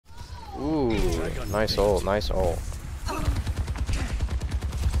Nice ult, nice ult.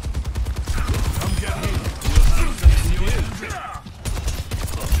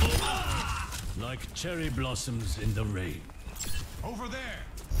 Like cherry blossoms in the rain. Over there.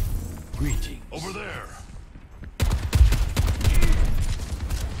 Greetings. Over there.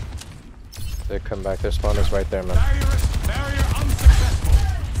 They come back. Their spawn is right there, man. Barrier unsuccessful.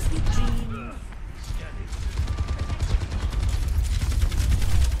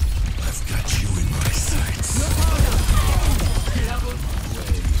 I've got you in my sights.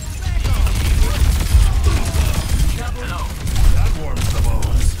 That warms the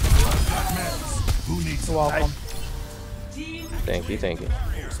bones. I've got meds. Who needs Welcome. Thank you, thank you.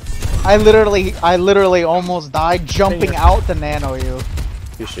 I literally almost died jumping out to nano you.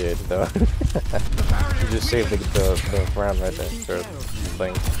 Appreciate it, though. You just saved the round right there. Or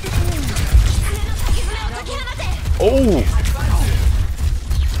thing. Oh!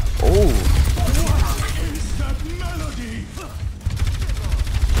 Oh!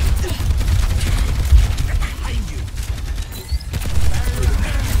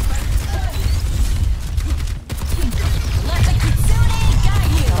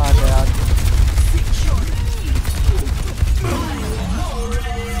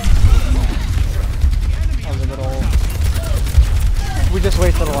 We just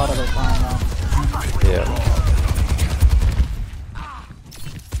wasted a lot of their time now. Yeah.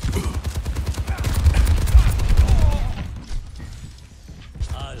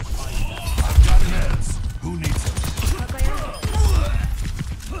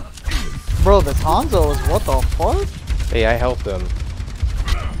 Bro, this Hanzo is what the fuck? Hey, I helped him.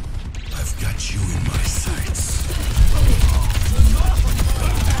 I've got you in my sights.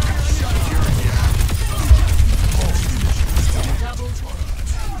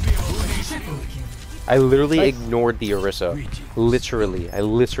 I literally ignored the Orisa. Literally. I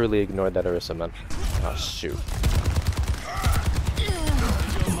literally ignored that Orisa, man. Oh, shoot.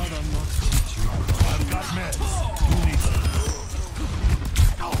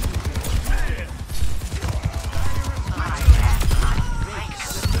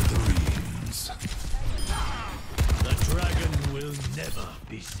 The dragon will never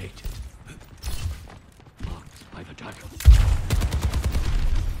be sated. Marked by the dragon.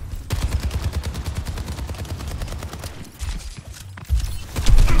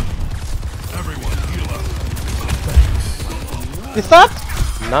 You sucked?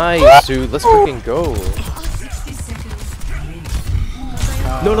 Nice, dude. Let's freaking go.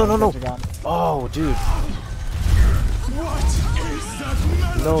 No. Oh, dude.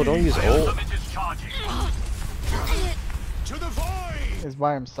 No, don't use ult. He's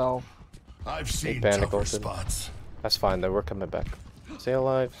by himself. I've seen panic tougher ulted. spots. That's fine, though. We're coming back. Stay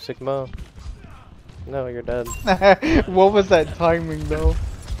alive, Sigma. No, you're dead. What was that timing though?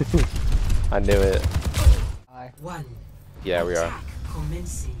 I knew it. One. Yeah, we are.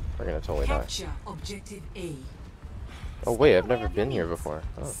 Commencing. We're gonna totally die. Capture objective A. Oh, wait, I've never been here before.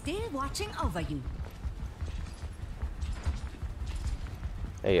 Oh. Still watching over you.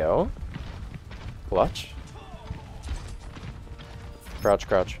 Hey, yo. Clutch. Crouch,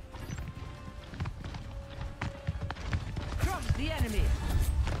 crouch. Crush the enemy.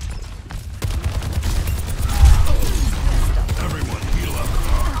 Everyone heal up.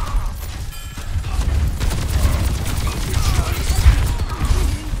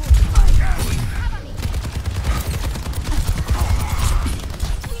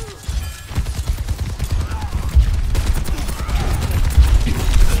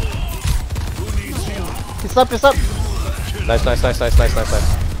 He's up. Nice.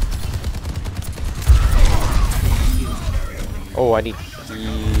 Oh, I need.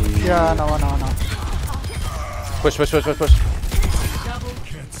 Yeah, no. Push. Can't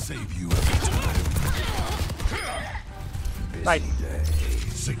save you every time. Right.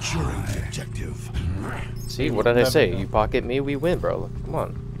 Securing the objective. See, what did I say? You pocket me, we win, bro. Come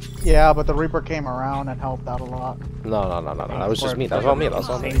on. Yeah, but the Reaper came around and helped out a lot. No. That was just me. That was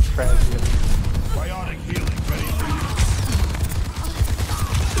all me. Bionic healing ready for you.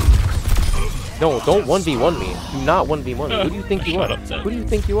 No, don't 1v1 me. Do not 1v1 me. Who do you think you are? Shut up, then. Who do you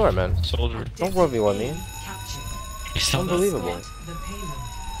think you are, man? Soldier. Don't 1v1 me. Capture. It's unbelievable. The payload.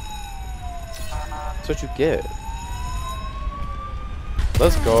 That's what you get.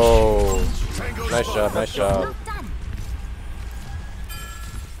 Let's go. Nice job.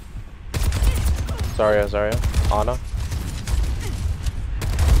 Zarya. Ana.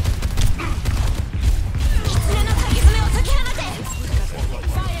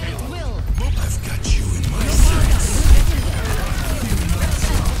 I've got you in my sights.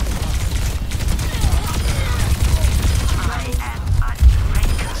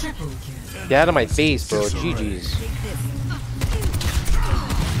 Get out of my face, bro. GG's.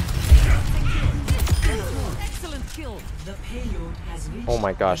 Excellent kill. The payload has reached. Oh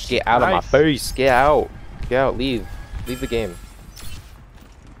my gosh. Get out of my face. Get out. Get out. Leave. Leave the game.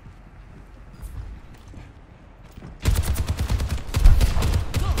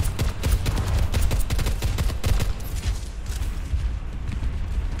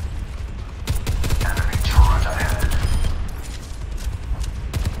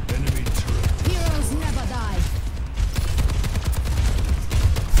 Enemy turret. Heroes never die.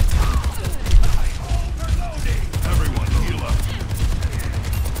 Everyone heal up.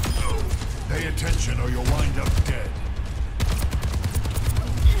 Pay attention or you'll wind up dead.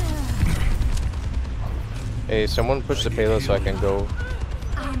 Hey, someone push the payload so I can go.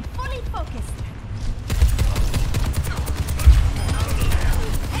 I am fully focused.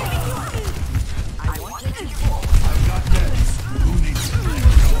 I've got meds. Who needs it?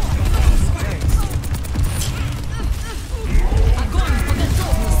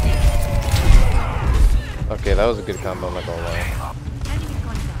 Okay, that was a good combo, I'm not gonna lie.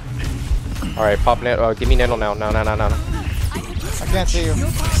 Alright, pop net. Give me nano now. No. I can't see you.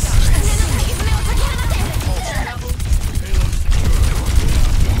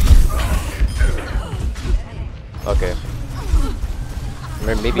 Okay.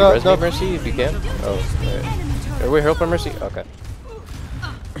 Maybe No, res no. me Mercy if you can. Oh, wait. Wait, help her Mercy. Okay.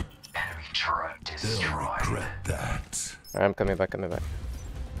 They'll regret that. Alright, I'm coming back. Come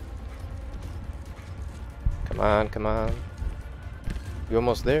on. You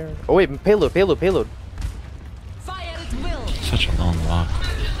almost there? Oh wait, payload. Fire at will. Such a long walk.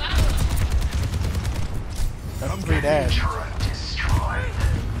 That's pretty dead.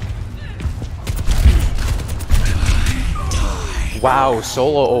 Wow,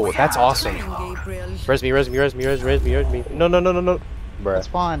 solo. Oh, that's awesome. Gabriel. Res me. No. Bruh. It's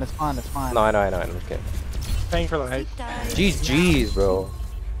fine. It's fine. No, I know. I'm just kidding. Paying for the hate. GG's, bro.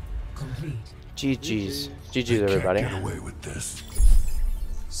 Complete. GG's, Can't everybody. get away with this.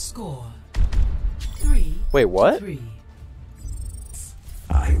 Score 3. Wait, what? 3.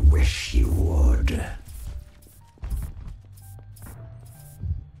 I wish you would.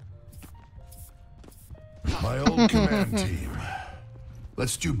 My old command team.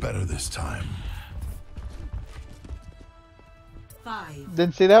 Let's do better this time. 5.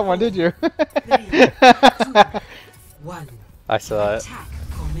 Didn't see that one, did you? 3. 2. 1. I saw it. Attack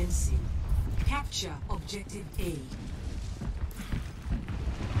commencing. Capture objective A.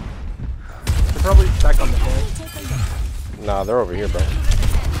 They're probably back on the phone. Nah, they're over here, bro.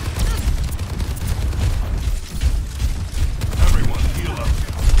 Everyone heal up.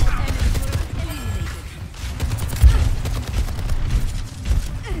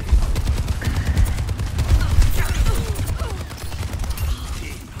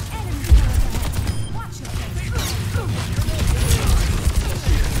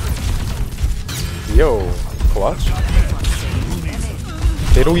 Yo, clutch?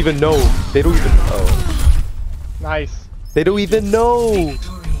 They don't even know. Oh. Nice. They don't even know.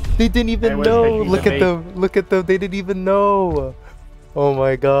 They didn't even was know. taking Look the at them. Look at them. They didn't even know. Oh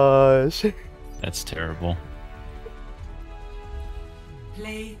my gosh. That's terrible.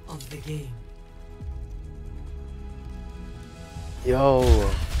 Play of the game. Yo.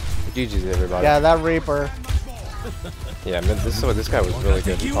 GG's, everybody. Yeah, that Reaper. Yeah, man, this guy was really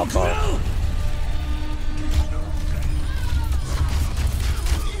good. He popped off.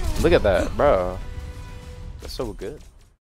 Look at that, bro. That's so good.